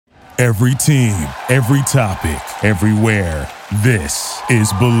Every team, every topic, everywhere. This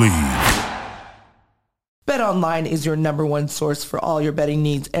is Believe. BetOnline is your number one source for all your betting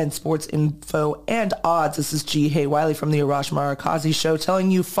needs and sports info and odds. This is G. Hay Wiley from the Arash Markazi Show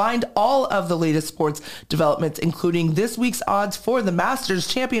telling you find all of the latest sports developments, including this week's odds for the Masters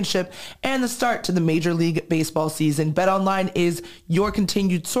Championship and the start to the Major League Baseball season. BetOnline is your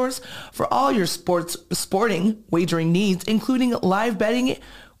continued source for all your sporting wagering needs, including live betting,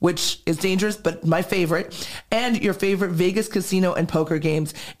 which is dangerous, but my favorite, and your favorite Vegas casino and poker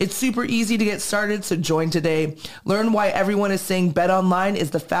games. It's super easy to get started, so join today. Learn why everyone is saying BetOnline is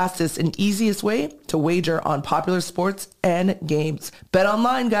the fastest and easiest way to wager on popular sports and games.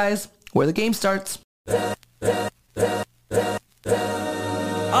 BetOnline, guys, where the game starts. This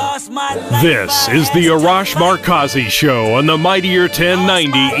is the Arash Markazi Show on the Mightier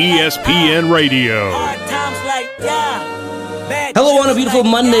 1090 ESPN Radio. Hello on a beautiful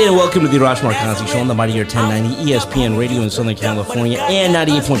Monday and welcome to the Arash Markazi Show on the Mightier 1090 ESPN Radio in Southern California and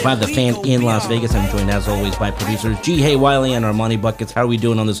 98.5 The Fan in Las Vegas. I'm joined as always by producers G. Hay Wiley and Armani Buckets. How are we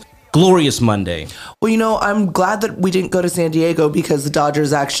doing on this glorious Monday? Well, you know, I'm glad that we didn't go to San Diego because the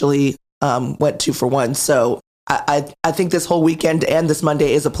Dodgers actually went 2-for-1. So I think this whole weekend and this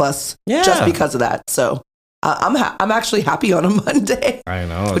Monday is a plus just because of that. So I'm actually happy on a Monday. I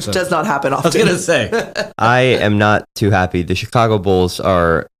know. Which does not happen often. I was going to say. I am not too happy. The Chicago Bulls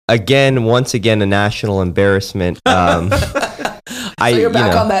are, once again, a national embarrassment. So you're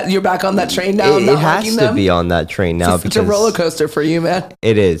back on that. You're back on that train now. It has to be on that train now. It's a roller coaster for you, man.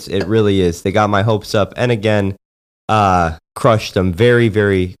 It is. It really is. They got my hopes up, and again, crushed them very,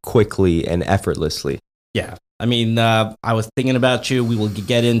 very quickly and effortlessly. Yeah. I mean, I was thinking about you. We will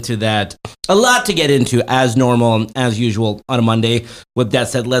get into that. A lot to get into, as normal, as usual, on a Monday. With that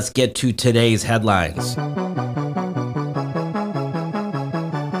said, let's get to today's headlines.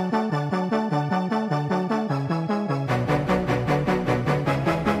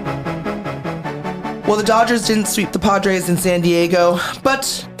 Well, the Dodgers didn't sweep the Padres in San Diego,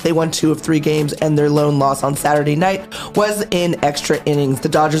 but they won 2 of 3 games, and their lone loss on Saturday night was in extra innings. The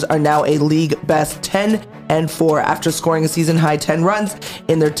Dodgers are now a league best 10-4 after scoring a season-high 10 runs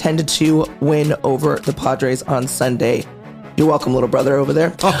in their 10-2 win over the Padres on Sunday. You're welcome, little brother over there.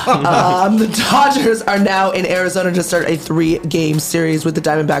 The Dodgers are now in Arizona to start a 3-game series with the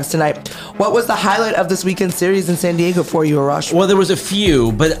Diamondbacks tonight. What was the highlight of this weekend series in San Diego for you, Arash? Well, there was a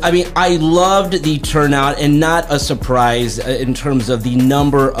few, but I mean, I loved the turnout and not a surprise in terms of the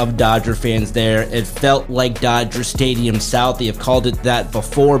number of Dodger fans there. It felt like Dodger Stadium South. They have called it that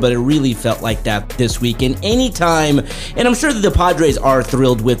before, but it really felt like that this weekend. Anytime, and I'm sure that the Padres are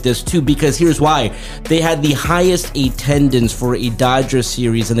thrilled with this too, because here's why. They had the highest attendance for a Dodger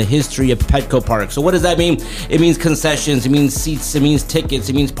series in the history of Petco Park. So what does that mean? It means concessions, it means seats, it means tickets,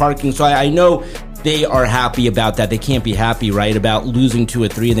 it means parking. So I know they are happy about that. They can't be happy, right, about losing 2 or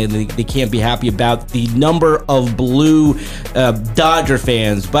 3, and they can't be happy about the number of blue Dodger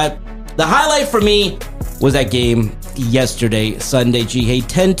fans. But the highlight for me was that game yesterday, Sunday, G.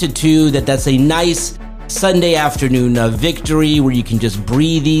 10-2. That's a nice Sunday afternoon victory where you can just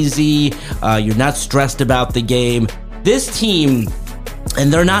breathe easy. You're not stressed about the game. This team,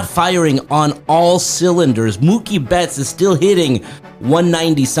 and they're not firing on all cylinders. Mookie Betts is still hitting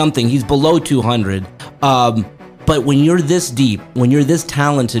 190-something. He's below 200. But when you're this deep, when you're this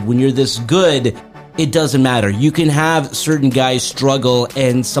talented, when you're this good, it doesn't matter. You can have certain guys struggle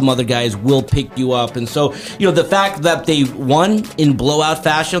and some other guys will pick you up. And so, you know, the fact that they won in blowout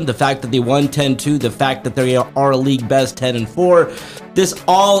fashion, the fact that they won 10-2, the fact that they are a league best 10-4, this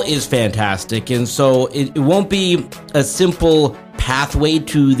all is fantastic. And so it won't be a simple pathway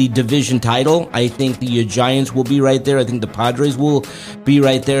to the division title. I think the Giants will be right there. I think the Padres will be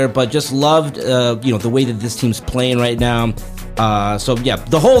right there. But just loved, the way that this team's playing right now. So yeah,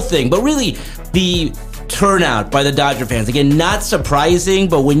 the whole thing, but really the turnout by the Dodger fans. Again, not surprising,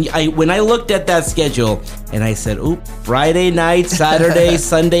 but when I looked at that schedule and I said, "Oop, Friday night, Saturday,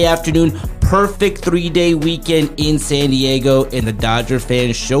 Sunday afternoon, perfect 3-day weekend in San Diego," and the Dodger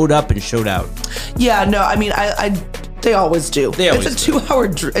fans showed up and showed out. Yeah, no, I mean, they always do. It's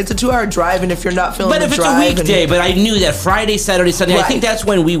a 2-hour drive, and if you're not feeling but if it's a weekday, but I knew that Friday, Saturday, Sunday. Right. I think that's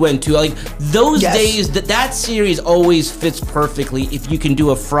when we went to. Like those days, that series always fits perfectly. If you can do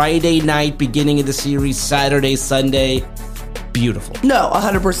a Friday night beginning of the series, Saturday, Sunday, beautiful. No,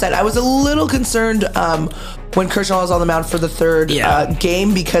 100%. I was a little concerned when Kershaw was on the mound for the third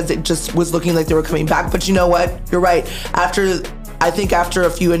game because it just was looking like they were coming back. But you know what? You're right. I think after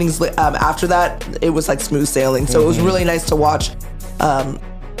a few innings after that, it was like smooth sailing. So it was really nice to watch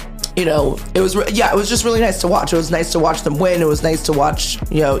it was just really nice to watch. It was nice to watch them win. It was nice to watch,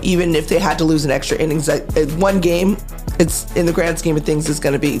 even if they had to lose in extra innings, one game, it's in the grand scheme of things is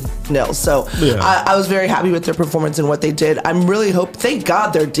going to be nil. So I was very happy with their performance and what they did. I'm really thank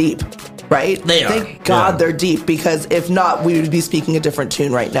God they're deep, right? Thank God they're deep, because if not, we would be speaking a different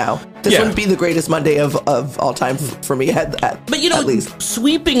tune right now. This wouldn't be the greatest Monday of all time for me, at least.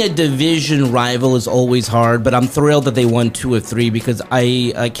 Sweeping a division rival is always hard, but I'm thrilled that they won 2 of 3, because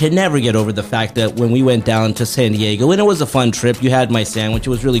I can never get over the fact that when we went down to San Diego, and it was a fun trip, you had my sandwich,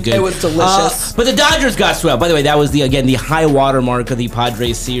 it was really good. It was delicious. But the Dodgers got swept. By the way, that was the high water mark of the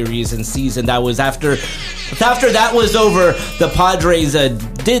Padres series and season. That was after that was over, the Padres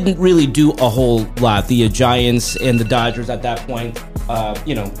didn't really do a whole lot. The Giants and the Dodgers at that point,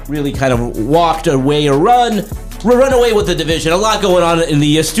 really kind of walked away or run away with the division. A lot going on in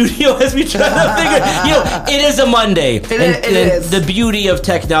the studio as we try to figure. It is a Monday. It is. The beauty of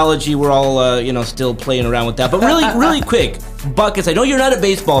technology, we're all still playing around with that. But really quick, Buckets, I know you're not a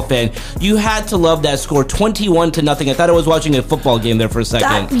baseball fan. You had to love that score, 21-0. I thought I was watching a football game there for a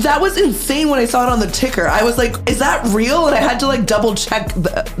second. That was insane when I saw it on the ticker. I was like, is that real? And I had to double check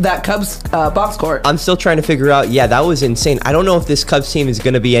that Cubs box score. I'm still trying to figure out, that was insane. I don't know if this Cubs team is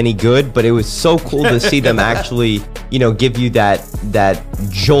going to be any good, but it was so cool to see them actually, give you that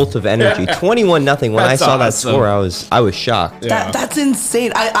jolt of energy. 21-0 when I saw that score, I was shocked. That's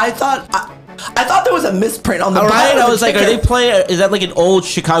insane. I thought there was a misprint on the bottom. I was like, are they playing? Is that like an old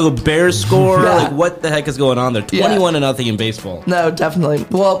Chicago Bears score? Like, what the heck is going on there? 21-0 in baseball. No, definitely.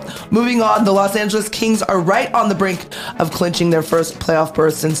 Well, moving on, the Los Angeles Kings are right on the brink of clinching their first playoff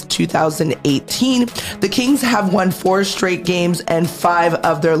berth since 2018. The Kings have won 4 straight games and 5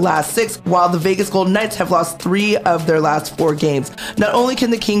 of their last 6, while the Vegas Golden Knights have lost 3 of their last 4 games. Not only can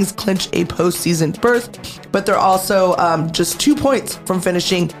the Kings clinch a postseason berth, but they're also just 2 points from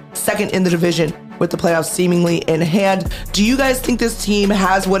finishing second in the division with the playoffs seemingly in hand. Do you guys think this team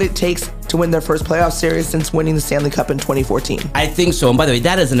has what it takes to win their first playoff series since winning the Stanley Cup in 2014? I think so. And by the way,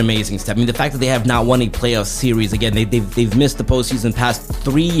 that is an amazing step. I mean, the fact that they have not won a playoff series, again, they've missed the postseason past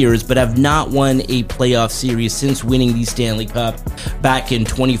 3 years, but have not won a playoff series since winning the Stanley Cup back in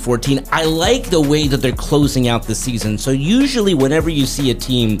 2014. I like the way that they're closing out the season. So usually whenever you see a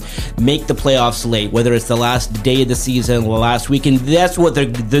team make the playoffs late, whether it's the last day of the season or last weekend, that's what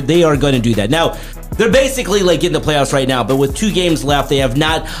they are going to do that. Now, they're basically in the playoffs right now, but with 2 games left, they have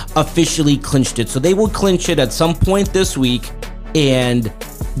not officially clinched it. So they will clinch it at some point this week. And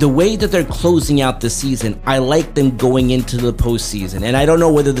the way that they're closing out the season, I like them going into the postseason. And I don't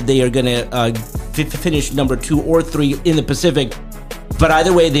know whether they are going to finish number 2 or 3 in the Pacific, but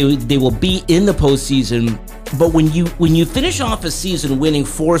either way, they will be in the postseason. But when you finish off a season winning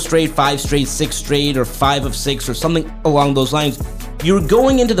 4 straight, 5 straight, 6 straight, or 5 of 6, or something along those lines, you're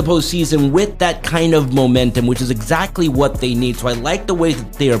going into the postseason with that kind of momentum, which is exactly what they need. So I like the way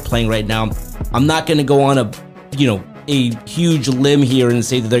that they are playing right now. I'm not going to go on a huge limb here and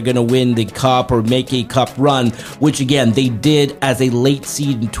say that they're going to win the cup or make a cup run, which again, they did as a late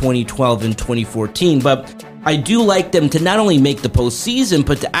seed in 2012 and 2014. But I do like them to not only make the postseason,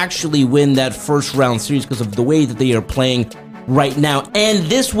 but to actually win that first round series because of the way that they are playing right now. And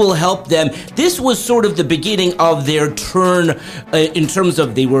this will help them. This was sort of the beginning of their turn in terms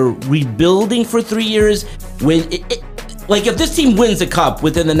of they were rebuilding for 3 years. If this team wins the cup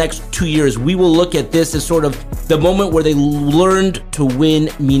within the next 2 years, we will look at this as sort of the moment where they learned to win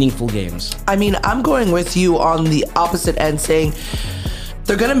meaningful games. I mean, I'm going with you on the opposite end, saying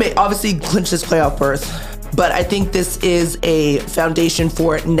they're going to obviously clinch this playoff berth. But I think this is a foundation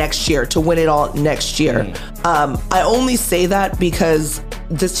for next year, to win it all next year. I only say that because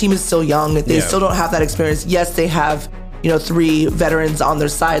this team is still young. They still don't have that experience. Yes, they have, 3 veterans on their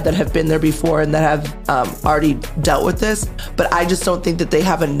side that have been there before and that have already dealt with this. But I just don't think that they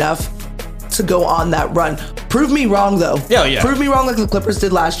have enough to go on that run. Prove me wrong, though. Yeah. Prove me wrong like the Clippers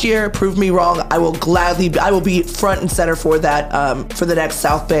did last year. Prove me wrong. I will be front and center for that, for the next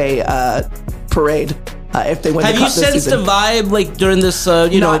South Bay parade. If they win the cup this season. Have you sensed the vibe during this?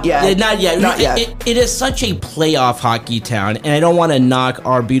 Not yet. Not yet. Not yet. It is such a playoff hockey town, and I don't want to knock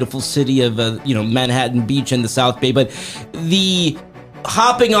our beautiful city of Manhattan Beach and the South Bay, but the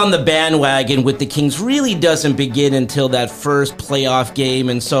hopping on the bandwagon with the Kings really doesn't begin until that first playoff game.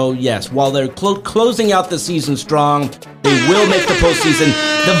 And so, yes, while they're closing out the season strong, they will make the postseason.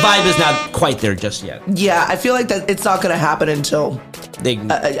 The vibe is not quite there just yet. Yeah, I feel like that it's not going to happen until they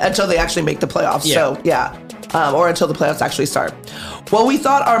actually make the playoffs. Yeah. So, or until the playoffs actually start. Well, we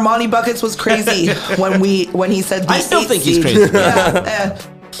thought Armani Buckets was crazy when he said the I still think he's seed. crazy.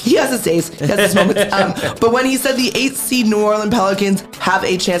 He has his days. He has his moments. But when he said the 8th seed New Orleans Pelicans have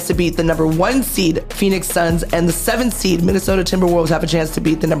a chance to beat the number 1 seed Phoenix Suns and the 7th seed Minnesota Timberwolves have a chance to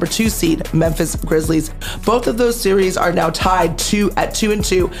beat the number 2 seed Memphis Grizzlies. Both of those series are now tied at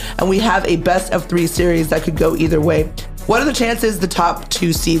 2-2, and we have a best of 3 series that could go either way. What are the chances the top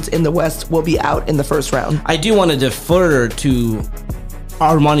 2 seeds in the West will be out in the first round? I do want to defer to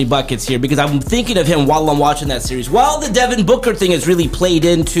Armani Buckets here because I'm thinking of him while I'm watching that series. While the Devin Booker thing has really played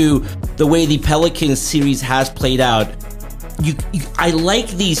into the way the Pelicans series has played out, I like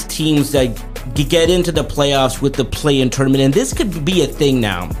these teams that get into the playoffs with the play-in tournament, and this could be a thing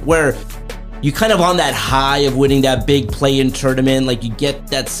now where you kind of on that high of winning that big play-in tournament, like you get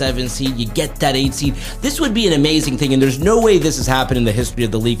that 7 seed, you get that 8 seed. This would be an amazing thing, and there's no way this has happened in the history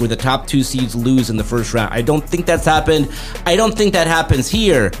of the league where the top 2 seeds lose in the first round. I don't think that's happened. I don't think that happens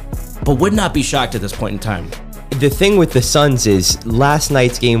here, but would not be shocked at this point in time. The thing with the Suns is last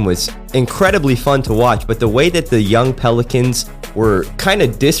night's game was incredibly fun to watch, but the way that the young Pelicans were kind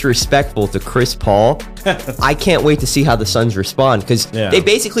of disrespectful to Chris Paul, I can't wait to see how the Suns respond, because they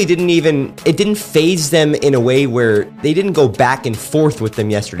basically it didn't faze them in a way where they didn't go back and forth with them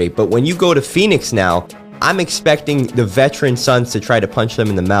yesterday. But when you go to Phoenix now, I'm expecting the veteran Suns to try to punch them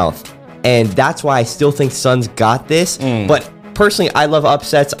in the mouth. And that's why I still think Suns got this. But personally, I love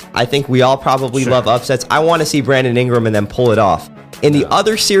upsets. I think we all probably love upsets. I want to see Brandon Ingram and then pull it off. In the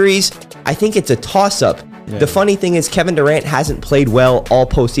other series, I think it's a toss-up. The funny thing is Kevin Durant hasn't played well all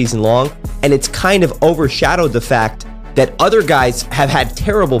postseason long, and it's kind of overshadowed the fact that other guys have had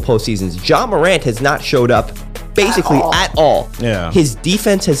terrible postseasons. Ja Morant has not showed up basically at all. His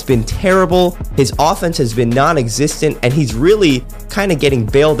defense has been terrible. His offense has been non-existent, and he's really kind of getting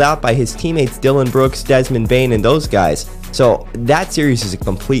bailed out by his teammates Dillon Brooks, Desmond Bane, and those guys. So that series is a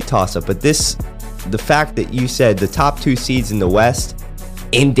complete toss-up. But the fact that you said the top 2 seeds in the West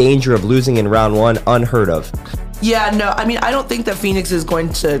in danger of losing in round 1, unheard of. Yeah, no, I mean, I don't think that Phoenix is going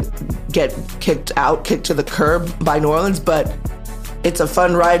to get kicked to the curb by New Orleans, but it's a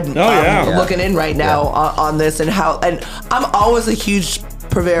fun ride looking in right now on this and I'm always a huge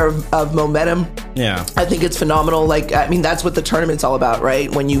purveyor of momentum. Yeah. I think it's phenomenal. Like, I mean, that's what the tournament's all about,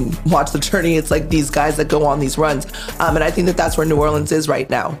 right? When you watch the tourney, it's like these guys that go on these runs. And I think that that's where New Orleans is right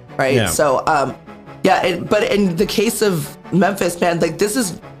now, right? Yeah. So, but in the case of Memphis, man, like this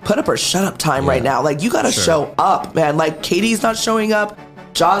is put up or shut up time right now. Like you got to show up, man. Like KD's not showing up,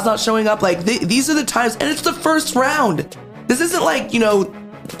 Ja's not showing up. Like these are the times, and it's the first round. This isn't like,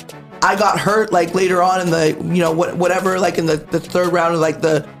 I got hurt like later on in the, whatever, like in the third round of like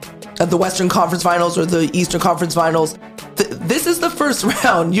the Western Conference Finals or the Eastern Conference Finals. This is the first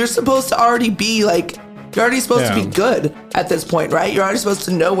round. You're supposed to already be like, you're already supposed to be good at this point, right? You're already supposed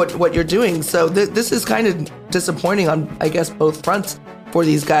to know what you're doing. So this is kind of disappointing on, I guess, both fronts for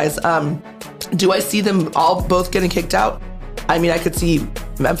these guys. Do I see them both getting kicked out? I mean, I could see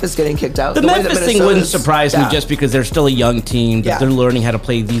Memphis getting kicked out. The Memphis thing wouldn't surprise me just because they're still a young team. They're learning how to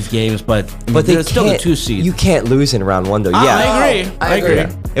play these games, but they're still the 2 seed. You can't lose in round 1, though. I agree. I agree.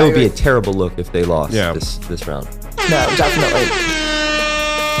 Yeah. It would be a terrible look if they lost this round. No, definitely.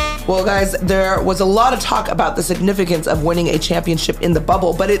 Well, guys, there was a lot of talk about the significance of winning a championship in the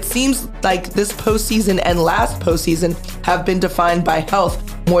bubble, but it seems like this postseason and last postseason have been defined by health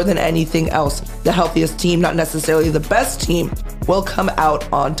more than anything else. The healthiest team, not necessarily the best team, will come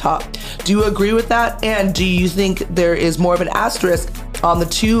out on top. Do you agree with that? And do you think there is more of an asterisk on the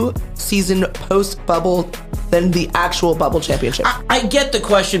 2-season post-bubble than the actual bubble championship? I get the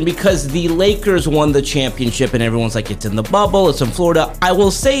question because the Lakers won the championship and everyone's like, it's in the bubble, it's in Florida. I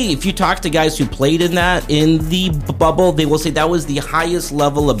will say, if you talk to guys who played in the bubble, they will say that was the highest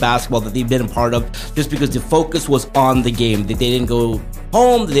level of basketball that they've been a part of, just because the focus was on the game. They didn't go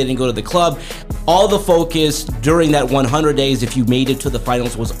home, they didn't go to the club. All the focus during that 100 days, if you made it to the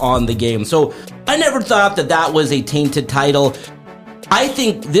finals, was on the game. So I never thought that was a tainted title. I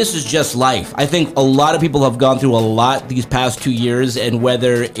think this is just life. I think a lot of people have gone through a lot these past 2 years, and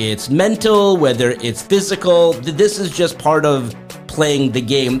whether it's mental, whether it's physical, this is just part of playing the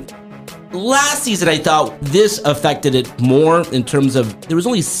game. Last season, I thought this affected it more in terms of there was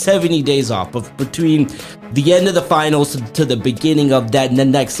only 70 days off between the end of the finals to the beginning of that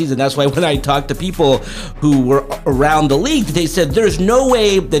next season. That's why when I talked to people who were around the league, they said there's no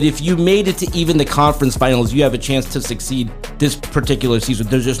way that if you made it to even the conference finals, you have a chance to succeed this particular season.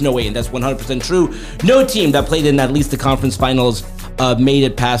 There's just no way, and that's 100% true. No team that played in at least the conference finals made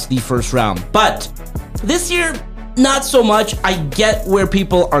it past the first round. But this year, not so much. I get where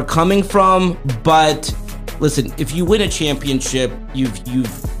people are coming from, but listen, if you win a championship,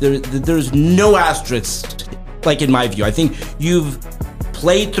 there's no asterisk, like in my view. I think you've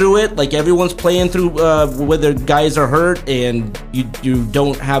play through it like everyone's playing through whether guys are hurt and you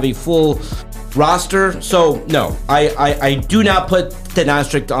don't have a full roster. So no, I do not put an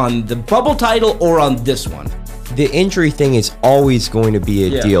asterisk on the bubble title or on this one. The injury thing is always going to be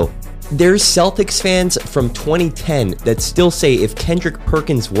a deal. There's Celtics fans from 2010 that still say if Kendrick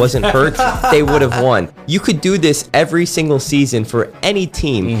Perkins wasn't hurt, they would have won. You could do this every single season for any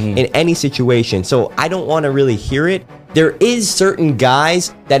team in any situation. So I don't want to really hear it. There is certain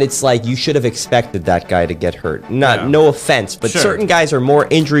guys that it's like you should have expected that guy to get hurt. No offense, but certain guys are more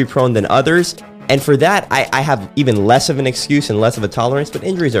injury prone than others. And for that, I have even less of an excuse and less of a tolerance, but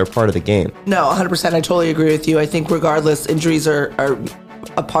injuries are a part of the game. No, 100%. I totally agree with you. I think regardless, injuries are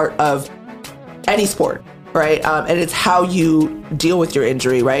a part of any sport, right? And it's how you deal with your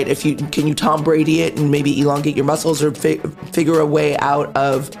injury, right? Can you Tom Brady it and maybe elongate your muscles or figure a way out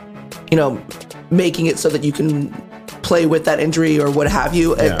of, making it so that you can play with that injury or what have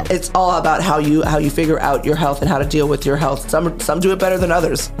you. Yeah. It's all about how you figure out your health and how to deal with your health. Some do it better than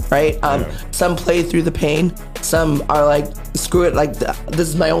others, right? Some play through the pain. Some are like, screw it, like this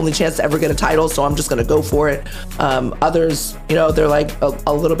is my only chance to ever get a title, so I'm just going to go for it. Others, they're like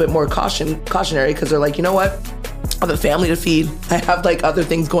a little bit more cautionary because they're like, you know what? I have a family to feed. I have like other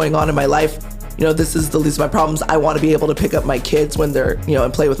things going on in my life. This is the least of my problems. I want to be able to pick up my kids when they're,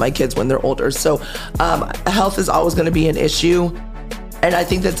 and play with my kids when they're older. So health is always going to be an issue. And I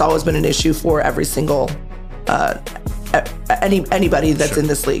think that's always been an issue for every single, anybody that's in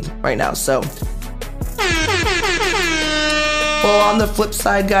this league right now. So. Well, on the flip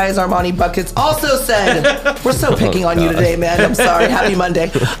side, guys, Armani Buckets also said, we're so picking on you today, man. I'm sorry. Happy Monday.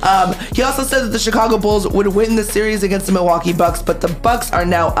 He also said that the Chicago Bulls would win the series against the Milwaukee Bucks, but the Bucks are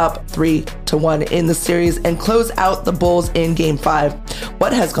now up 3-1 in the series and close out the Bulls in Game 5.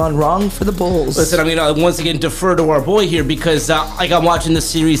 What has gone wrong for the Bulls? Listen, I once again defer to our boy here because I'm watching the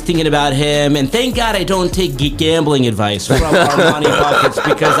series thinking about him, and thank God I don't take gambling advice from Armani Buckets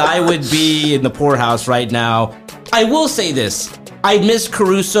because I would be in the poorhouse right now. I will say this. I miss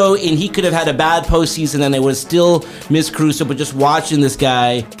Caruso, and he could have had a bad postseason, and I would still miss Caruso, but just watching this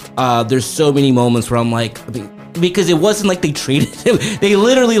guy, there's so many moments where I'm like, because it wasn't like they traded him. They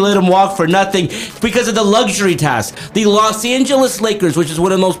literally let him walk for nothing because of the luxury task. The Los Angeles Lakers, which is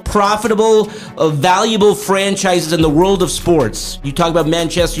one of the most profitable, valuable franchises in the world of sports. You talk about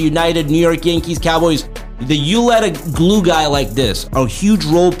Manchester United, New York Yankees, Cowboys. You let a glue guy like this, a huge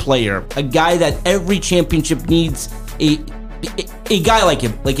role player, a guy that every championship needs a guy like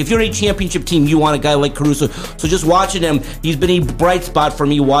him. Like, if you're a championship team, you want a guy like Caruso. So just watching him, he's been a bright spot for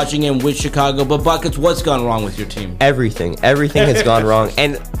me watching him with Chicago. But Buckets, what's gone wrong with your team? Everything has gone wrong.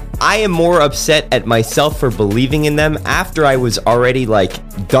 And I am more upset at myself for believing in them after I was already,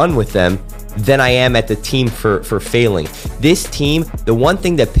 done with them than I am at the team for failing. This team, the one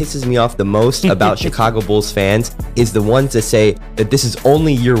thing that pisses me off the most about Chicago Bulls fans is the ones that say that this is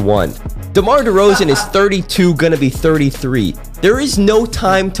only year one. DeMar DeRozan is 32, gonna be 33. There is no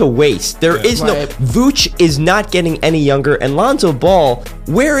time to waste. There is no... Vooch is not getting any younger. And Lonzo Ball,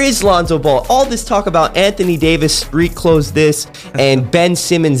 where is Lonzo Ball? All this talk about Anthony Davis, street clothes this, and Ben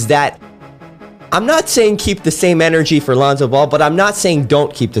Simmons that. I'm not saying keep the same energy for Lonzo Ball, but I'm not saying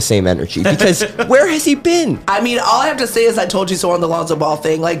don't keep the same energy, because where has he been? I mean, all I have to say is I told you so on the Lonzo Ball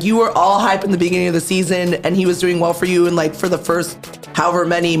thing. Like, you were all hype in the beginning of the season, and he was doing well for you, and for the first however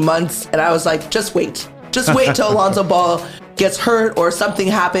many months, and I was like, just wait. Just wait till Lonzo Ball gets hurt or something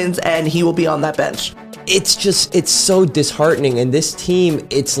happens, and he will be on that bench. It's so disheartening, and this team,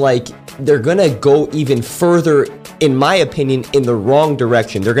 it's like they're gonna go even further, in my opinion, in the wrong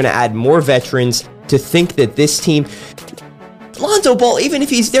direction. They're gonna add more veterans to think that this team, Lonzo Ball, even if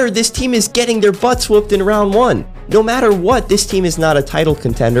he's there, this team is getting their butts whooped in round one. No matter what, this team is not a title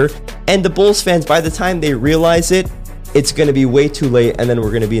contender, and the Bulls fans, by the time they realize it, it's going to be way too late, and then we're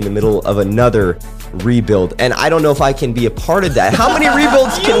going to be in the middle of another rebuild. And I don't know if I can be a part of that. How many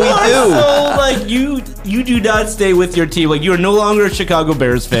rebuilds can we do? So, you do not stay with your team. Like, you are no longer a Chicago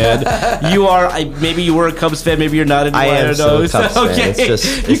Bears fan. You are, maybe you were a Cubs fan, maybe you're not anymore. I am still a Cubs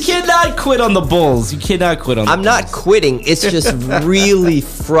fan. You cannot quit on the Bulls. You cannot quit on the Bulls. I'm not quitting. It's just really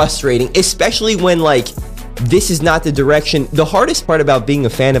frustrating, especially when, this is not the direction. The hardest part about being a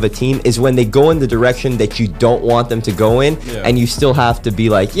fan of a team is when they go in the direction that you don't want them to go in, and you still have to be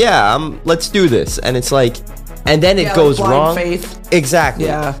like, let's do this. And it's and then it goes wrong. Faith. Exactly.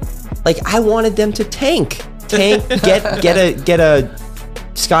 Yeah. I wanted them to tank, get a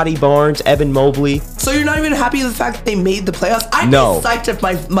Scotty Barnes, Evan Mobley. So you're not even happy with the fact that they made the playoffs? I'd No. be psyched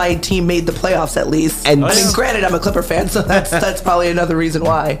if my team made the playoffs at least. And I mean, granted, I'm a Clipper fan, so that's probably another reason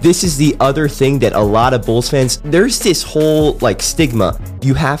why. This is the other thing that a lot of Bulls fans, there's this whole like stigma.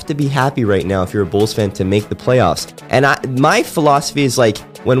 You have to be happy right now if you're a Bulls fan to make the playoffs. And my philosophy is like,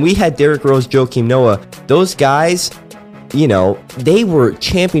 when we had Derrick Rose, Joakim Noah, those guys, you know, they were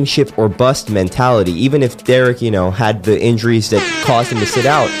championship or bust mentality, even if Derrick, you know, had the injuries that caused him to sit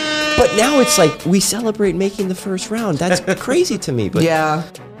out. But now it's like we celebrate making the first round. That's crazy to me. But Yeah,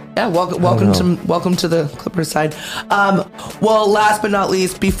 welcome to the Clippers side. Well, last but not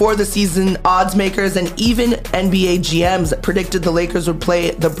least, before the season, odds makers and even NBA GMs predicted the Lakers would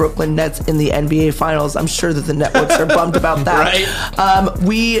play the Brooklyn Nets in the NBA Finals. I'm sure that the networks are bummed about that. Right.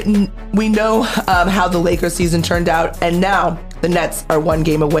 We know how the Lakers season turned out, and now the Nets are one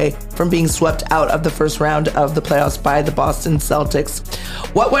game away from being swept out of the first round of the playoffs by the Boston Celtics.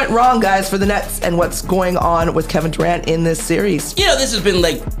 What went wrong, guys, for the Nets, and what's going on with Kevin Durant in this series? You know, this has been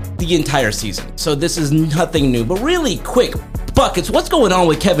like the entire season, so this is nothing new. But really quick, buckets, what's going on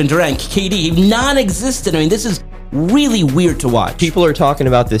with Kevin Durant? KD, non-existent. I mean, this is really weird to watch. people are talking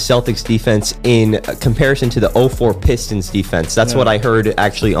about the Celtics defense in comparison to the 04 Pistons defense. That's what I heard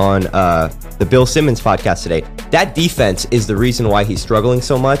actually on the Bill Simmons podcast today. That defense is the reason why he's struggling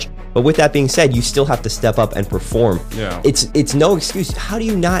so much. But with that being said, you still have to step up and perform. Yeah. It's no excuse. How do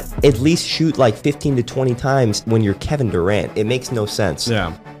you not at least shoot like 15 to 20 times when you're Kevin Durant? It makes no sense.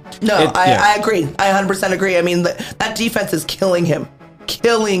 Yeah. No, I agree. I 100% agree. I mean, that defense is killing him,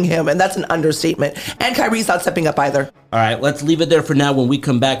 and that's an understatement. And Kyrie's not stepping up either. All right, let's leave it there for now. When we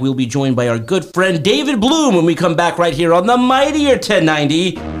come back, we'll be joined by our good friend David Bloom when we come back right here on the mightier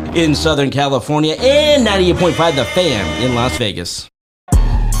 1090 in Southern California and 98.5 The Fan in Las Vegas.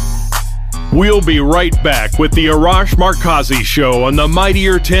 We'll be right back with the Arash Markazi Show on the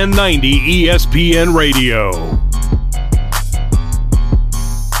mightier 1090 ESPN Radio.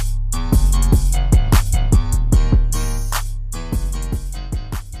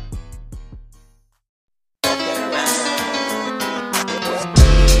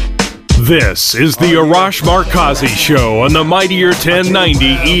 This is the Arash Markazi Show on the mightier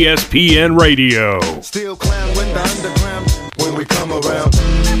 1090 ESPN Radio. Still clown when the underground when we come around.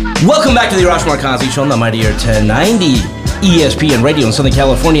 Welcome back to the Arash Markazi Show on the mightier 1090 ESPN Radio in Southern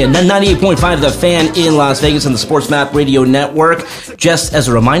California, 98.5 The Fan in Las Vegas on the Sports Map Radio Network. Just as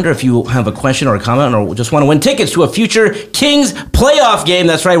a reminder, if you have a question or a comment or just want to win tickets to a future Kings playoff game,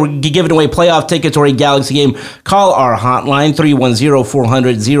 that's right, we're giving away playoff tickets or a Galaxy game, call our hotline,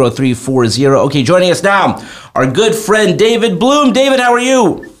 310-400-0340. Okay, joining us now, our good friend David Bloom. David, how are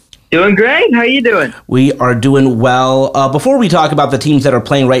you? Doing great. How you doing? We are doing well. Before we talk about the teams that are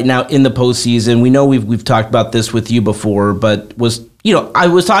playing right now in the postseason, we know we've talked about this with you before, but I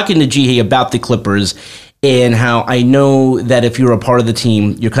was talking to G about the Clippers and how I know that if you're a part of the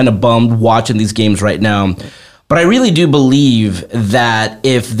team, you're kind of bummed watching these games right now. But I really do believe that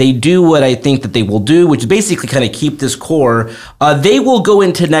if they do what I think that they will do, which is basically kind of keep this core, they will go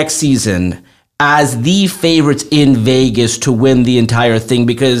into next season as the favorites in Vegas to win the entire thing,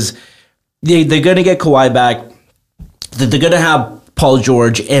 because they're going to get Kawhi back. They're going to have Paul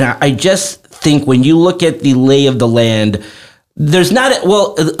George. And I just think when you look at the lay of the land, there's not,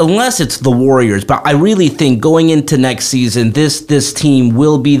 well, unless it's the Warriors, but I really think going into next season, this team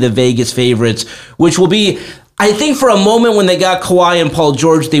will be the Vegas favorites, which will be, I think for a moment when they got Kawhi and Paul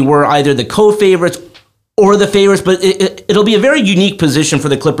George, they were either the co-favorites or the favorites, but it'll be a very unique position for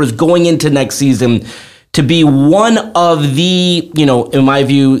the Clippers going into next season to be one of the, in my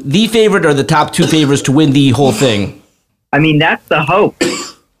view, the favorite or the top two favorites to win the whole thing. I mean, that's the hope.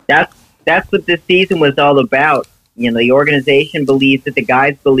 That's what this season was all about. The organization believes that the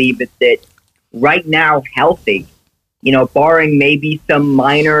guys believe that right now, healthy, barring maybe some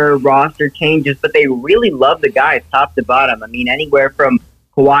minor roster changes, but they really love the guys top to bottom. I mean, anywhere from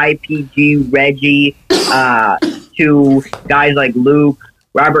Kawhi, PG, Reggie, to guys like Luke,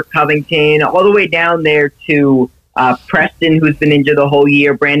 Robert Covington, all the way down there to Preston, who's been injured the whole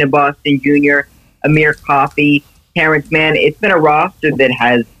year, Brandon Boston Jr., Amir Coffey, Terrence Mann. It's been a roster that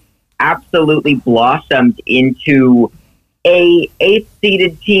has absolutely blossomed into a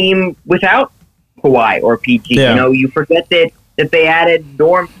 8th-seeded team without Kawhi or PG. Yeah. You forget that they added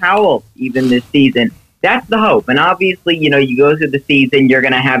Norm Powell even this season. That's the hope. And obviously, you go through the season, you're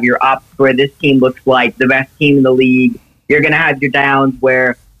going to have your ups where this team looks like the best team in the league. You're going to have your downs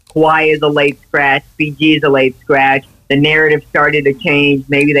where Kawhi is a late scratch, PG is a late scratch. The narrative started to change.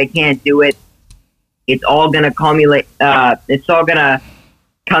 Maybe they can't do it. It's all going to accumulate. It's all going to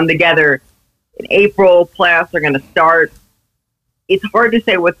come together in April. Playoffs are going to start. it's hard to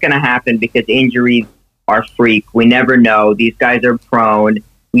say what's going to happen because injuries are freak. We never know. These guys are prone.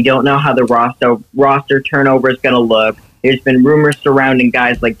 We don't know how the roster turnover is going to look. There's been rumors surrounding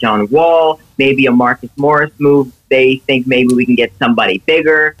guys like John Wall, maybe a Marcus Morris move. They think maybe we can get somebody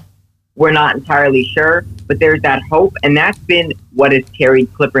bigger. We're not entirely sure, but there's that hope, and that's been what has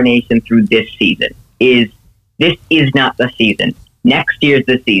carried Clipper Nation through this season. This is not the season. Next year's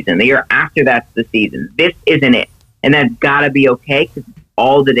the season. The year after that's the season. This isn't it, and that's got to be okay because it's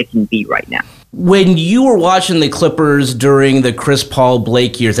all that it can be right now. When you were watching the Clippers during the Chris Paul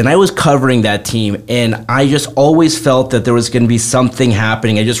Blake years, and I was covering that team, and I just always felt that there was going to be something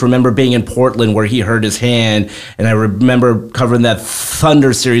happening. I just remember being in Portland where he hurt his hand, and I remember covering that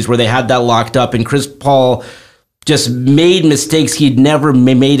Thunder series where they had that locked up, and Chris Paul just made mistakes he'd never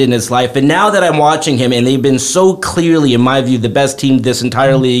made in his life. And now that I'm watching him, and they've been so clearly, in my view, the best team this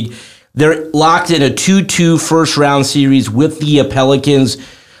entire league, they're locked in a 2-2 first-round series with the Pelicans.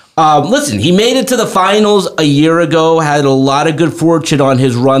 Listen, he made it to the finals a year ago, had a lot of good fortune on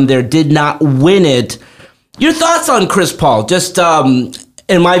his run there, did not win it. Your thoughts on Chris Paul? Just,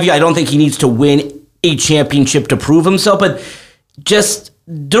 in my view, I don't think he needs to win a championship to prove himself, but just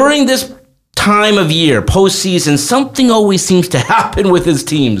during this time of year, postseason, something always seems to happen with his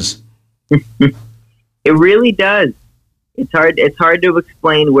teams. It really does. It's hard to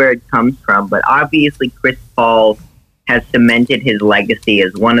explain where it comes from, but obviously Chris Paul has cemented his legacy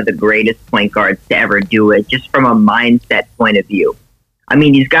as one of the greatest point guards to ever do it, just from a mindset point of view. I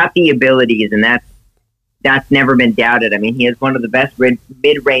mean, he's got the abilities, and that's never been doubted. I mean, he has one of the best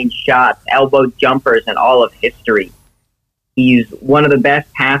mid-range shots, elbow jumpers in all of history. He's one of the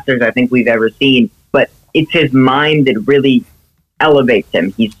best passers I think we've ever seen, but it's his mind that really elevates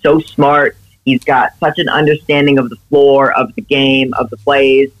him. He's so smart. He's got such an understanding of the floor, of the game, of the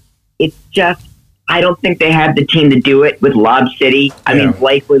plays. It's just, I don't think they had the team to do it with Lob City. I mean,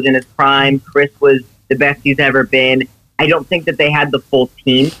 Blake was in his prime. Chris was the best he's ever been. I don't think that they had the full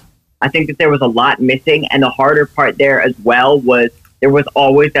team. I think that there was a lot missing, and the harder part there as well was there was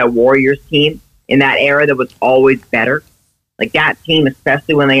always that Warriors team in that era that was always better. Like that team,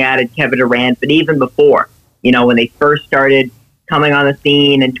 especially when they added Kevin Durant, but even before, when they first started coming on the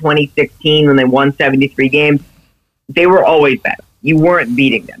scene in 2016 when they won 73 games, they were always better. You weren't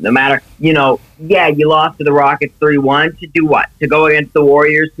beating them. No matter, you lost to the Rockets 3-1 to do what? To go against the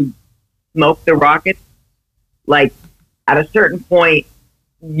Warriors who smoked the Rockets? Like, at a certain point,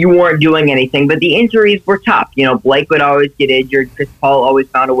 you weren't doing anything, but the injuries were tough. Blake would always get injured. Chris Paul always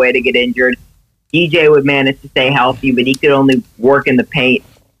found a way to get injured. DJ would manage to stay healthy, but he could only work in the paint.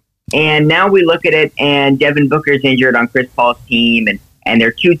 And now we look at it, and Devin Booker's injured on Chris Paul's team, and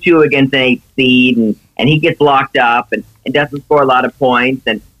they're 2-2 against an 8th seed, and he gets locked up and doesn't score a lot of points.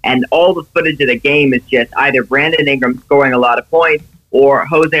 And all the footage of the game is just either Brandon Ingram scoring a lot of points or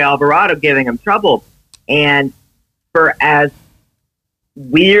Jose Alvarado giving him trouble. And for as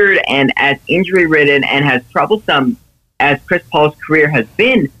weird and as injury-ridden and as troublesome as Chris Paul's career has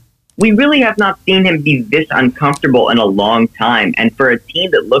been, we really have not seen him be this uncomfortable in a long time. And for a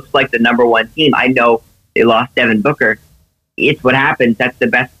team that looks like the number one team, I know they lost Devin Booker. It's what happens. That's the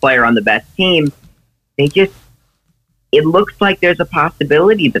best player on the best team. It looks like there's a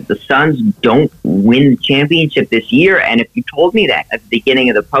possibility that the Suns don't win the championship this year. And if you told me that at the beginning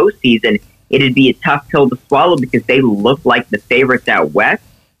of the postseason, it'd be a tough pill to swallow because they look like the favorites out west.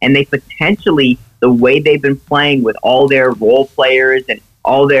 And they potentially, the way they've been playing with all their role players and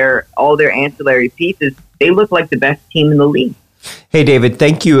all their ancillary pieces, they look like the best team in the league. Hey, David,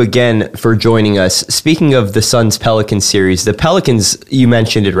 thank you again for joining us. Speaking of the Suns-Pelicans series, the Pelicans, you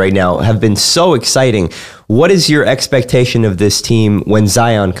mentioned it right now, have been so exciting. What is your expectation of this team when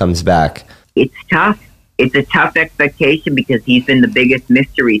Zion comes back? It's tough. It's a tough expectation because he's been the biggest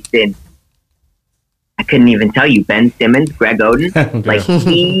mystery since, I couldn't even tell you, Ben Simmons, Greg Oden. Like,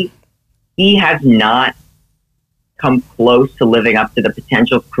 he has not come close to living up to the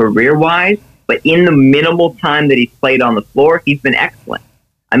potential career-wise, but in the minimal time that he's played on the floor, he's been excellent.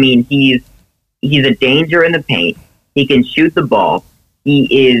 I mean, he's a danger in the paint. He can shoot the ball.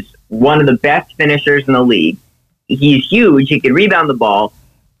 He is one of the best finishers in the league. He's huge. He can rebound the ball.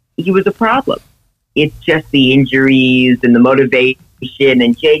 He was a problem. It's just the injuries and the motivation.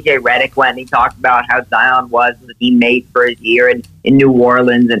 And J.J. Redick went and he talked about how Zion was a teammate for his year in New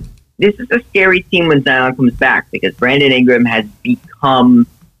Orleans. And this is a scary team when Zion comes back because Brandon Ingram has become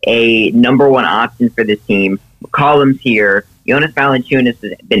a number one option for this team. McCollum's here. Jonas Valanciunas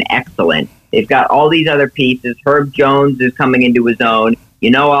has been excellent. They've got all these other pieces. Herb Jones is coming into his own.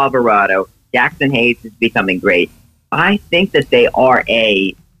 Alvarado. Jackson Hayes is becoming great. I think that they are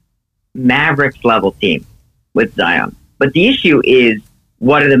a Mavericks-level team with Zion. But the issue is,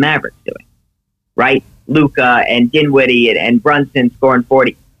 what are the Mavericks doing? Right? Luka and Dinwiddie and Brunson scoring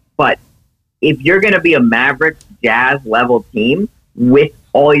 40. But if you're going to be a Mavericks Jazz level team with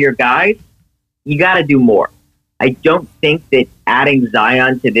all your guys, you got to do more. I don't think that adding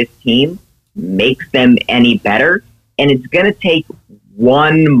Zion to this team makes them any better. And it's going to take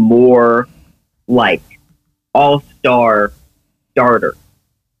one more, all-star starter,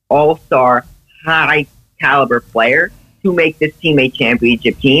 all-star high-caliber player to make this team a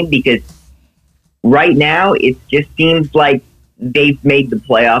championship team, because right now it just seems like they've made the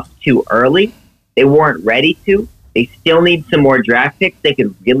playoffs too early. They weren't ready to. They still need some more draft picks. They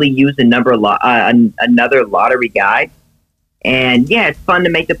could really use another lottery guy. And yeah, it's fun to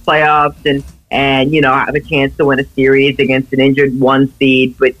make the playoffs and have a chance to win a series against an injured 1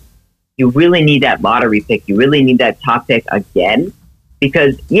 seed, but you really need that lottery pick. You really need that top pick again,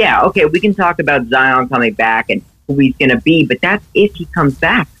 because we can talk about Zion coming back and who he's going to be, but that's if he comes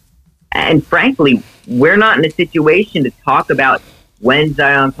back. And frankly, we're not in a situation to talk about when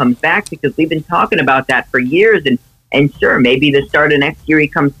Zion comes back, because we've been talking about that for years. And sure, maybe the start of next year he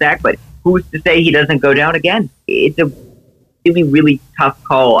comes back, but who's to say he doesn't go down again? It's a really, really tough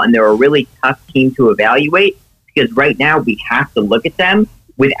call, and they're a really tough team to evaluate, because right now we have to look at them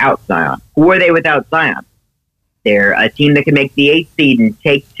without Zion. Who are they without Zion? They're a team that can make the 8th seed and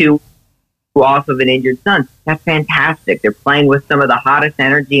take 2 off of an injured Sun. That's fantastic. They're playing with some of the hottest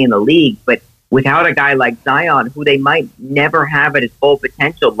energy in the league, but without a guy like Zion, who they might never have at his full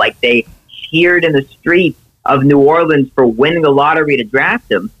potential, like they cheered in the streets of New Orleans for winning the lottery to draft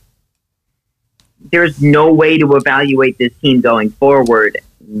him, there's no way to evaluate this team going forward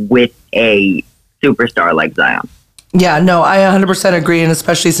with a superstar like Zion. Yeah, no, I 100% agree, and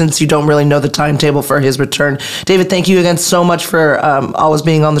especially since you don't really know the timetable for his return. David, thank you again so much for always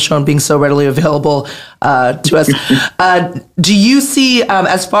being on the show and being so readily available to us. Do you see,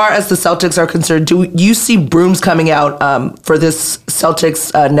 as far as the Celtics are concerned, do you see brooms coming out for this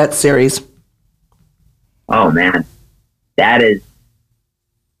Celtics Nets series? Oh, man. That is...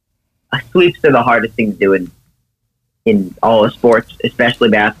 Sweeps are the hardest thing to do in all of sports, especially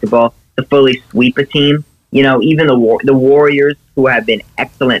basketball, to fully sweep a team. Even the Warriors, who have been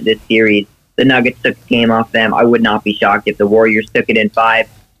excellent this series, the Nuggets took the game off them. I would not be shocked if the Warriors took it in 5.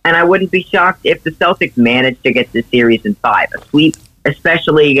 And I wouldn't be shocked if the Celtics managed to get the series in 5. A sweep,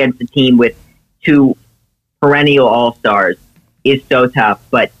 especially against a team with 2 perennial all-stars, is so tough.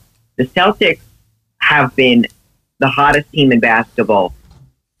 But the Celtics have been the hottest team in basketball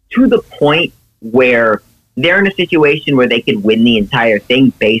to the point where they're in a situation where they could win the entire thing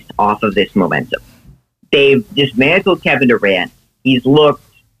based off of this momentum. They've dismantled Kevin Durant. He's looked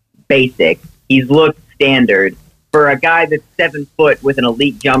basic. He's looked standard. For a guy that's 7 foot with an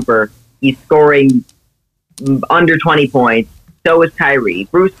elite jumper, he's scoring under 20 points. So is Kyrie.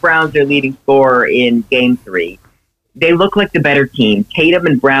 Bruce Brown's their leading scorer in Game 3. They look like the better team. Tatum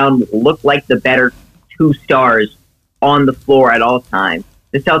and Brown look like the better 2 stars on the floor at all times.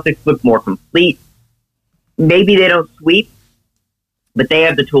 The Celtics look more complete. Maybe they don't sweep, but they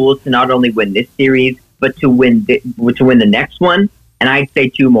have the tools to not only win this series, but to win the next one, and I'd say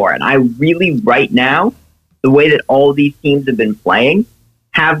 2 more. And I really, right now, the way that all these teams have been playing,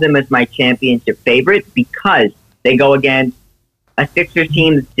 have them as my championship favorite, because they go against a Sixers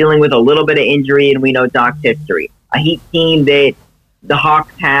team that's dealing with a little bit of injury, and we know Doc's history. A Heat team that the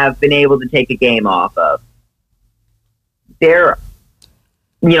Hawks have been able to take a game off of. They're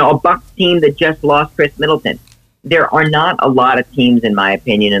a Bucks team that just lost Chris Middleton. There are not a lot of teams, in my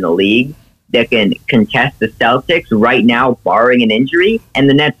opinion, in the league that can contest the Celtics right now, barring an injury. And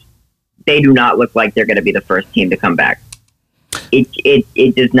the Nets, they do not look like they're going to be the first team to come back.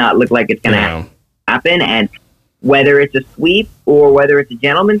 It does not look like it's going to happen. And whether it's a sweep or whether it's a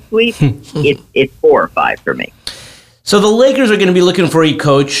gentleman's sweep, it's 4 or 5 for me. So the Lakers are going to be looking for a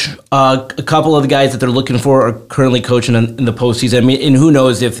coach. A couple of the guys that they're looking for are currently coaching in the postseason. I mean, and who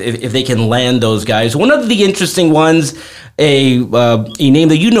knows if they can land those guys. One of the interesting ones, a name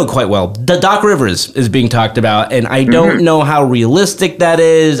that you know quite well, Doc Rivers is being talked about, and I don't know how realistic that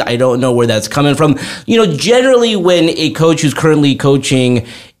is. I don't know where that's coming from. Generally when a coach who's currently coaching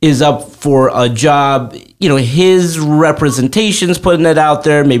is up for a job, his representation's putting it out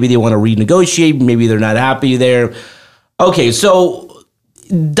there. Maybe they want to renegotiate. Maybe they're not happy there. Okay, so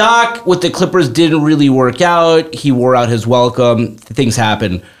Doc with the Clippers didn't really work out. He wore out his welcome. Things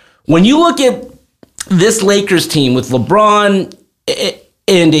happen. When you look at this Lakers team with LeBron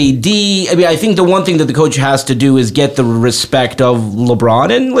and AD, I think the one thing that the coach has to do is get the respect of LeBron.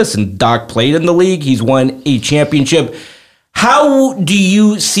 And listen, Doc played in the league. He's won a championship. How do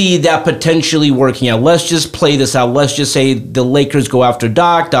you see that potentially working out? Let's just play this out. Let's just say the Lakers go after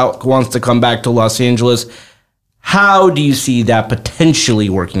Doc. Doc wants to come back to Los Angeles. How do you see that potentially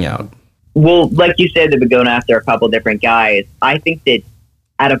working out? Well, like you said, they've been going after a couple different guys. I think that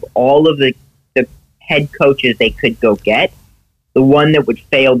out of all of the head coaches they could go get, the one that would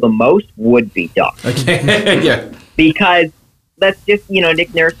fail the most would be Doc. Okay, yeah. Because let's just,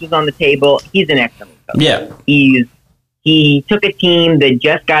 Nick Nurse was on the table. He's an excellent coach. Yeah. He took a team that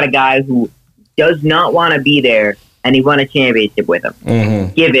just got a guy who does not want to be there, and he won a championship with him.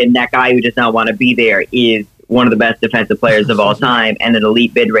 Mm-hmm. Given that guy who does not want to be there is one of the best defensive players of all time and an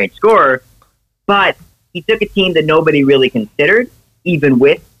elite mid-range scorer. But he took a team that nobody really considered, even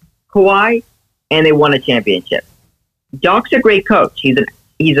with Kawhi, and they won a championship. Doc's a great coach.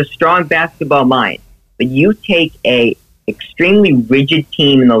 He's a strong basketball mind. But you take a extremely rigid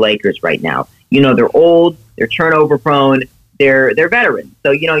team in the Lakers right now. They're old, they're turnover prone, they're veterans.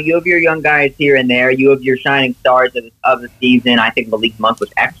 So, you have your young guys here and there. You have your shining stars of the season. I think Malik Monk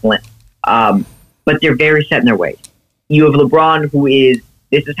was excellent. But they're very set in their ways. You have LeBron, who is,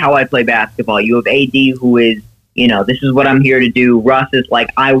 this is how I play basketball. You have AD, who is, this is what I'm here to do. Russ is like,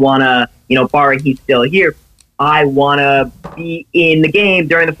 I want to, barring he's still here, I want to be in the game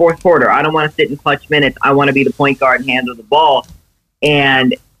during the fourth quarter. I don't want to sit in clutch minutes. I want to be the point guard and handle the ball.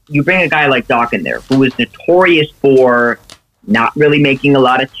 And you bring a guy like Doc in there, who is notorious for not really making a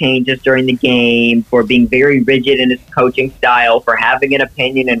lot of changes during the game, for being very rigid in his coaching style, for having an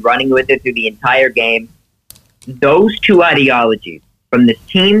opinion and running with it through the entire game. Those two ideologies from this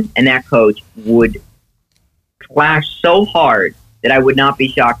team and that coach would clash so hard that I would not be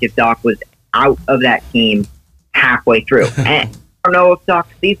shocked if Doc was out of that team halfway through. And I don't know if Doc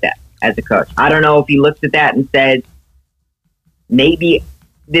sees that as a coach. I don't know if he looks at that and says, maybe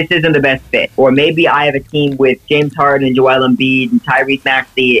this isn't the best fit. Or maybe I have a team with James Harden and Joel Embiid and Tyrese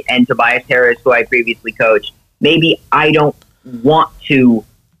Maxey and Tobias Harris, who I previously coached. Maybe I don't want to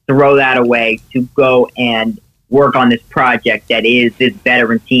throw that away to go and work on this project that is this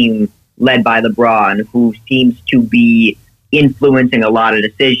veteran team led by LeBron, who seems to be influencing a lot of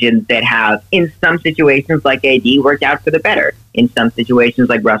decisions that have, in some situations like AD, worked out for the better. In some situations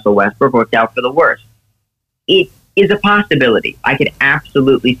like Russell Westbrook, worked out for the worse. It is a possibility. I could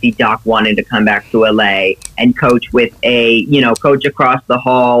absolutely see Doc wanting to come back to LA and coach with a, coach across the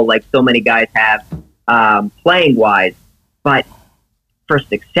hall like so many guys have playing wise. But for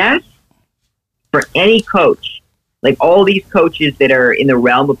success, for any coach, like all these coaches that are in the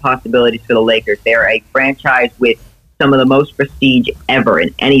realm of possibilities for the Lakers, they're a franchise with some of the most prestige ever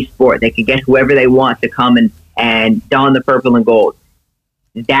in any sport. They could get whoever they want to come and don the purple and gold.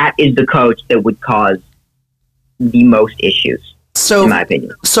 That is the coach that would cause the most issues, in my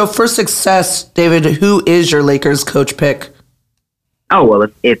opinion. So for success, David, who is your Lakers coach pick? Oh, well,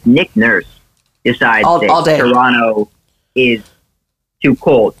 if Nick Nurse decides that Toronto is too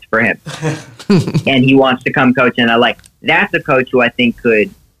cold for him and he wants to come coach in LA, that's a coach who I think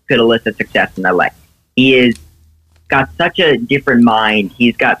could elicit success in LA. He is got such a different mind.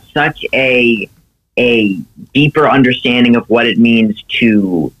 He's got such a deeper understanding of what it means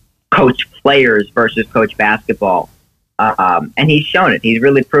to coach players versus coach basketball. And he's shown it. He's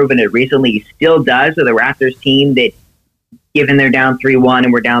really proven it recently. He still does with the Raptors team that, given they're down 3-1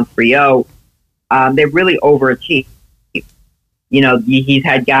 and we're down 3-0, they've really overachieved. He's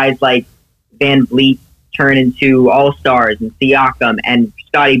had guys like Van Vliet turn into all-stars and Siakam, and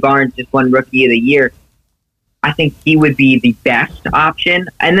Scotty Barnes just won Rookie of the Year. I think he would be the best option.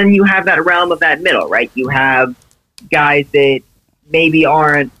 And then you have that realm of that middle, right? You have guys that maybe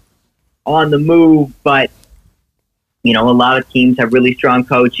aren't on the move, but, a lot of teams have really strong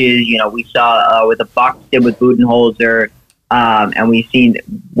coaches. We saw what the Bucks did with Budenholzer, and we've seen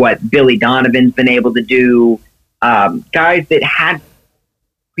what Billy Donovan's been able to do. Guys that had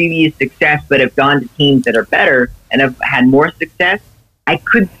previous success but have gone to teams that are better and have had more success. I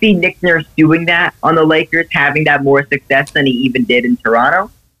could see Nick Nurse doing that on the Lakers, having that more success than he even did in Toronto,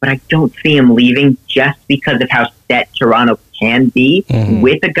 but I don't see him leaving just because of how set Toronto can be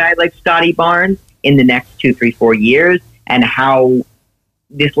with a guy like Scotty Barnes in the next 2, 3, 4 years, and how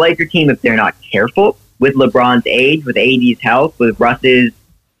this Laker team, if they're not careful with LeBron's age, with AD's health, with Russ's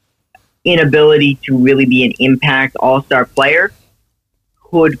inability to really be an impact all-star player,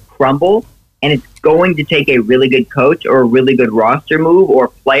 could crumble. And it's going to take a really good coach or a really good roster move or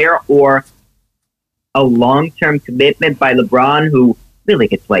player or a long-term commitment by LeBron, who really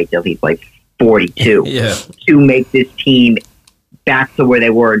gets played till he's like 42, to make this team back to where they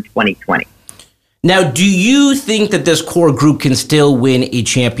were in 2020. Now, do you think that this core group can still win a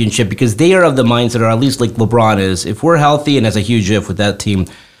championship? Because they are of the mindset, or at least like LeBron is, if we're healthy, and as a huge if with that team,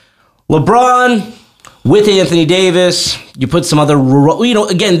 LeBron with Anthony Davis, you put some other,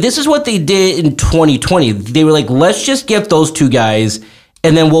 again, this is what they did in 2020. They were like, let's just get those two guys,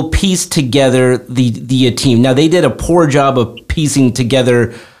 and then we'll piece together the team. Now, they did a poor job of piecing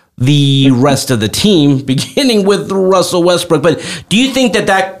together the rest of the team, beginning with Russell Westbrook. But do you think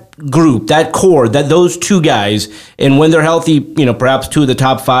that group, that core, that those two guys, and when they're healthy, perhaps two of the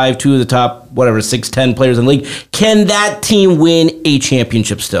top 5, two of the top, 6-10 players in the league, can that team win a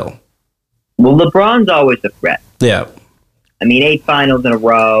championship still? Well, LeBron's always a threat. Yeah. I mean, 8 finals in a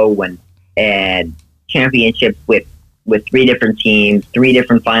row and championships with 3 different teams, 3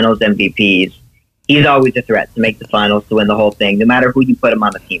 different finals MVPs. He's always a threat to make the finals, to win the whole thing, no matter who you put him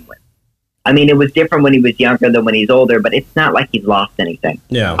on the team with. I mean, it was different when he was younger than when he's older, but it's not like he's lost anything.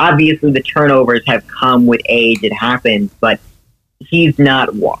 Yeah. Obviously, the turnovers have come with age. It happens, but he's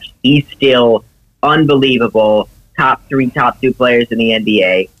not washed. He's still unbelievable. Top 3, top 2 players in the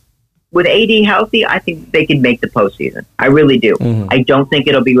NBA. With AD healthy, I think they could make the postseason. I really do. Mm-hmm. I don't think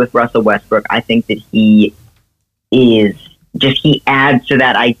it'll be with Russell Westbrook. I think that he adds to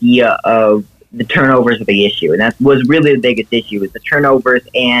that idea of the turnovers of the issue. And that was really the biggest issue, is the turnovers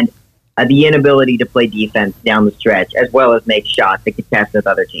and the inability to play defense down the stretch, as well as make shots to contest with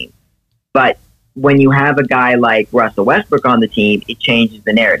other teams. But when you have a guy like Russell Westbrook on the team, it changes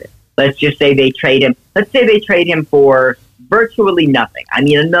the narrative. Let's just say they trade him. Let's say they trade him for virtually nothing. I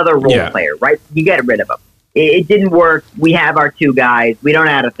mean, another role player, right? You get rid of him. It didn't work. We have our 2 guys. We don't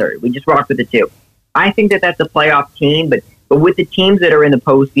add a third. We just rock with the 2. I think that that's a playoff team, but with the teams that are in the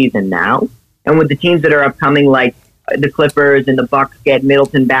postseason now, and with the teams that are upcoming, like the Clippers and the Bucks get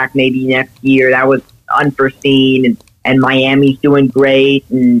Middleton back maybe next year, that was unforeseen, and Miami's doing great,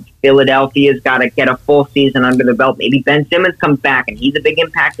 and Philadelphia's got to get a full season under the belt. Maybe Ben Simmons comes back, and he's a big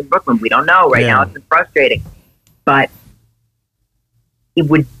impact in Brooklyn. We don't know right now. It's been frustrating. But it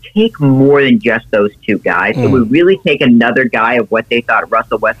would take more than just those 2 guys. It would really take another guy of what they thought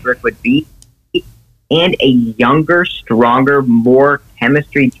Russell Westbrook would be, and a younger, stronger, more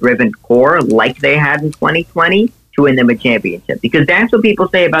chemistry-driven core like they had in 2020 to win them a championship. Because that's what people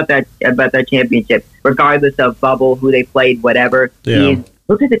say about that championship, regardless of bubble, who they played, whatever. Is,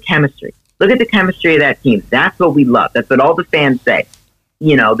 look at the chemistry. Look at the chemistry of that team. That's what we love. That's what all the fans say.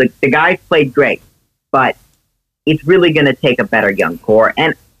 The guys played great, but it's really going to take a better young core.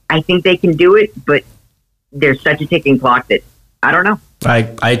 And I think they can do it, but there's such a ticking clock that I don't know.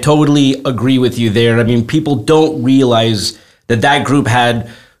 I totally agree with you there. I mean, people don't realize that group had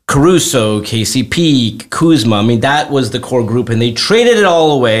Caruso, KCP, Kuzma. I mean, that was the core group, and they traded it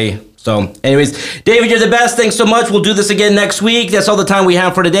all away. So, anyways, David, you're the best. Thanks so much. We'll do this again next week. That's all the time we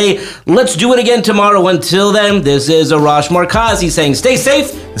have for today. Let's do it again tomorrow. Until then, this is Arash Markazi saying stay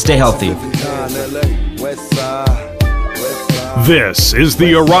safe and stay healthy. This is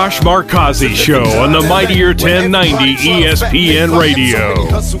the Arash Markazi Show on the Mightier 1090 ESPN Radio.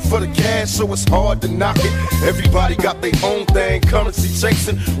 Hustle for the cash, so it's hard to knock it. Everybody got their own thing, currency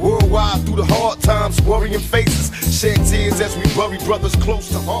chasing. Worldwide through the hard times, worrying faces. Shed tears as we bury brothers close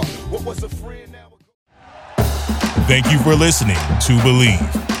to heart. What was a friend now? Thank you for listening to Believe.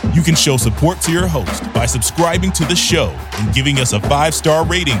 You can show support to your host by subscribing to the show and giving us a 5-star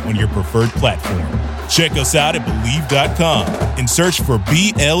rating on your preferred platform. Check us out at Believe.com and search for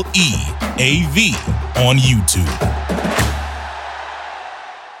BLEAV on YouTube.